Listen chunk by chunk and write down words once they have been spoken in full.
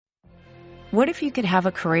What if you could have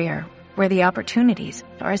a career where the opportunities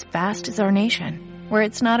are as vast as our nation, where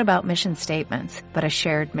it's not about mission statements, but a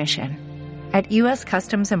shared mission? At U.S.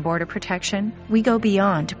 Customs and Border Protection, we go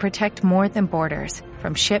beyond to protect more than borders.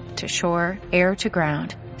 From ship to shore, air to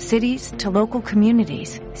ground, cities to local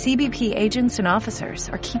communities, CBP agents and officers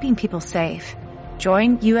are keeping people safe.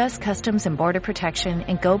 Join U.S. Customs and Border Protection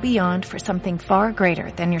and go beyond for something far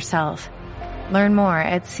greater than yourself. Learn more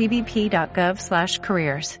at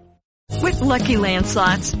cbp.gov/careers. With Lucky Land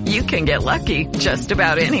Slots, you can get lucky just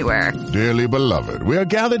about anywhere. Dearly beloved, we are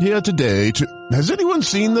gathered here today to... Has anyone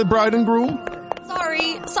seen the bride and groom?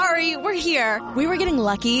 Sorry, we're here. We were getting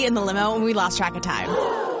lucky in the limo and we lost track of time.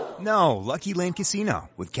 No, Lucky Land Casino,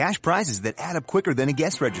 with cash prizes that add up quicker than a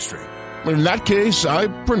guest registry. In that case, I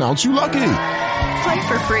pronounce you lucky. Play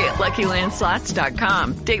for free at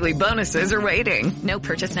LuckyLandSlots.com. Daily bonuses are waiting. No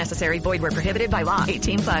purchase necessary. Void where prohibited by law.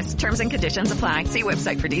 18+. Terms and conditions apply. See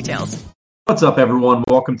website for details. What's up, everyone?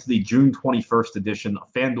 Welcome to the June 21st edition of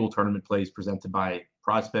FanDuel Tournament Plays presented by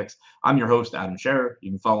PrizePicks. I'm your host, Adam Scherer.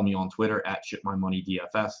 You can follow me on Twitter at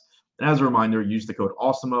ShipMyMoneyDFS. And as a reminder, use the code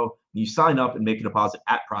AWESOMO. When you sign up and make a deposit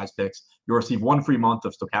at PrizePicks, you'll receive 1 free month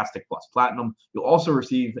of Stochastic Plus Platinum. You'll also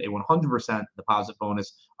receive a 100% deposit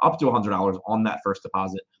bonus up to $100 on that first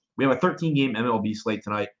deposit. We have a 13-game MLB slate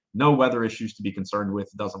tonight. No weather issues to be concerned with,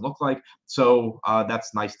 it doesn't look like. So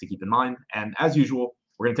that's nice to keep in mind. And as usual,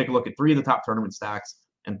 we're going to take a look at 3 of the top tournament stacks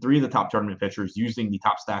and 3 of the top tournament pitchers using the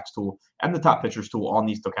top stacks tool and the top pitchers tool on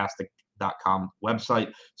the Stochastic.com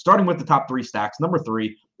website. Starting with the top 3 stacks. Number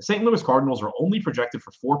 3, the St. Louis Cardinals are only projected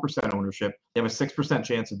for 4% ownership. They have a 6%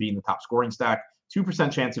 chance of being the top scoring stack,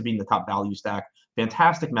 2% chance of being the top value stack.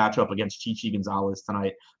 Fantastic matchup against Chichi Gonzalez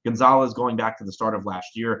tonight. Gonzalez, going back to the start of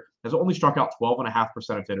last year, has only struck out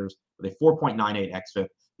 12.5% of hitters with a 4.98 xFIP.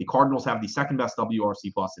 The Cardinals have the second best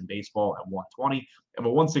WRC plus in baseball at 120 and a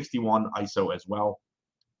 161 ISO as well.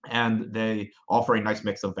 And they offer a nice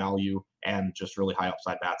mix of value and just really high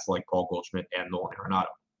upside bats like Paul Goldschmidt and Nolan Arenado.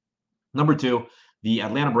 Number 2, the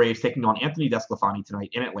Atlanta Braves taking on Anthony DeSclafani tonight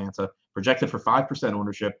in Atlanta, projected for 5%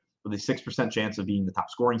 ownership with a 6% chance of being the top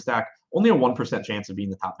scoring stack, only a 1% chance of being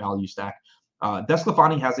the top value stack.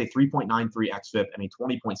 DeSclafani has a 3.93 xFIP and a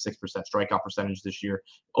 20.6% strikeout percentage this year.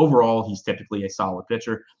 Overall, he's typically a solid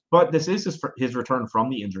pitcher, but this is his return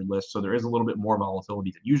from the injured list, so there is a little bit more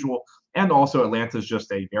volatility than usual. And also, Atlanta's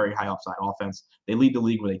just a very high upside offense. They lead the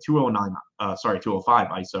league with a 205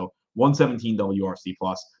 ISO, 117 WRC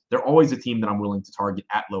plus. They're always a team that I'm willing to target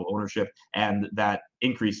at low ownership, and that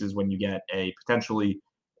increases when you get a potentially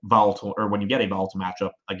volatile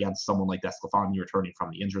matchup against someone like DeSclafani returning from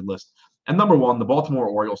the injured list. And number 1, the Baltimore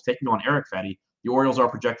Orioles taking on Erick Fedde. The Orioles are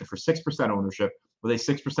projected for 6% ownership with a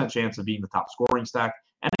 6% chance of being the top scoring stack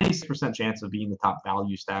and a 6% chance of being the top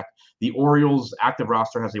value stack. The Orioles active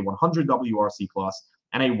roster has a 100 WRC plus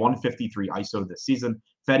and a 153 ISO this season.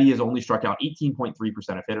 Fedde has only struck out 18.3%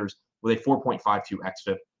 of hitters with a 4.52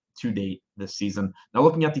 xFIP to date this season. Now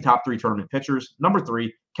looking at the top 3 tournament pitchers, number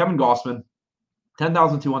 3, Kevin Gausman,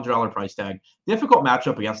 $10,200 price tag. Difficult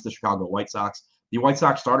matchup against the Chicago White Sox. The White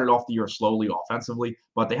Sox started off the year slowly offensively,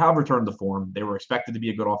 but they have returned to form. They were expected to be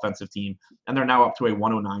a good offensive team, and they're now up to a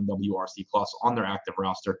 109 WRC plus on their active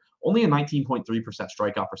roster. Only a 19.3%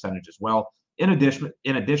 strikeout percentage as well. In addition,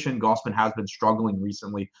 Gausman has been struggling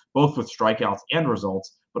recently, both with strikeouts and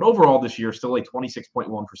results, but overall this year, still a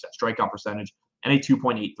 26.1% strikeout percentage and a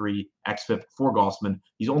 2.83 xFIP for Gausman.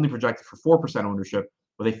 He's only projected for 4% ownership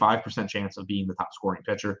with a 5% chance of being the top scoring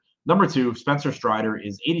pitcher. Number 2, Spencer Strider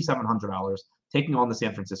is $8,700, taking on the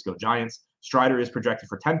San Francisco Giants. Strider is projected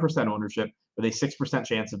for 10% ownership with a 6%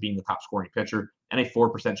 chance of being the top scoring pitcher and a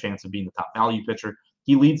 4% chance of being the top value pitcher.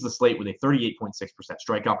 He leads the slate with a 38.6%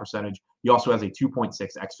 strikeout percentage. He also has a 2.6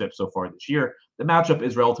 xFIP so far this year. The matchup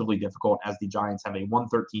is relatively difficult as the Giants have a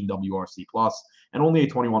 113 WRC plus and only a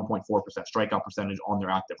 21.4% strikeout percentage on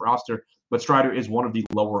their active roster. But Strider is one of the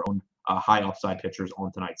lower owned high upside pitchers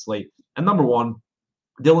on tonight's slate. And number 1,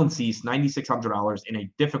 Dylan Cease, $9,600 in a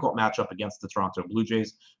difficult matchup against the Toronto Blue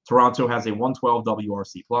Jays. Toronto has a 112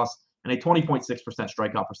 WRC plus and a 20.6%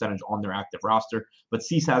 strikeout percentage on their active roster, but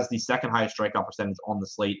Cease has the second highest strikeout percentage on the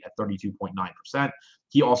slate at 32.9%.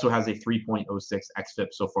 He also has a 3.06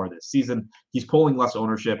 xFIP so far this season. He's pulling less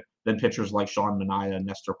ownership than pitchers like Sean Manaea,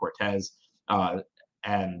 Nestor Cortez, those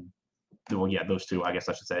two, I guess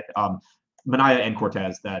I should say. Manaea and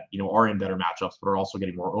Cortez that are in better matchups, but are also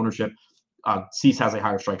getting more ownership. Cease has a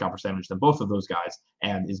higher strikeout percentage than both of those guys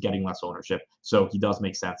and is getting less ownership, so he does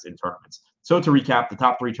make sense in tournaments. So to recap, the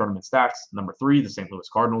top 3 tournament stacks: number 3, the St. Louis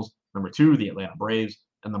Cardinals; number 2, the Atlanta Braves;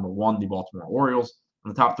 and number 1, the Baltimore Orioles.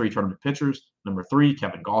 And the top 3 tournament pitchers: number 3,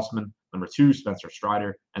 Kevin Gausman; number 2, Spencer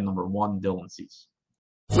Strider, and number 1, Dylan Cease.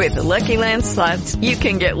 With the Lucky Land Slots, you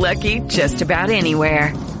can get lucky just about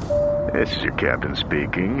anywhere. This is your captain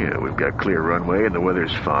speaking. We've got clear runway and the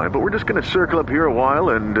weather's fine, but we're just going to circle up here a while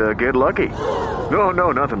and get lucky.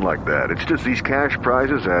 No, nothing like that. It's just these cash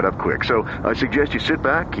prizes add up quick. So I suggest you sit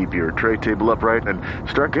back, keep your tray table upright, and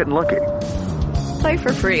start getting lucky. Play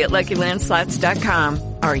for free at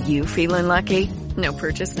LuckyLandSlots.com. Are you feeling lucky? No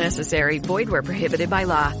purchase necessary. Void where prohibited by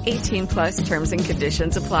law. 18+ terms and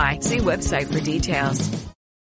conditions apply. See website for details.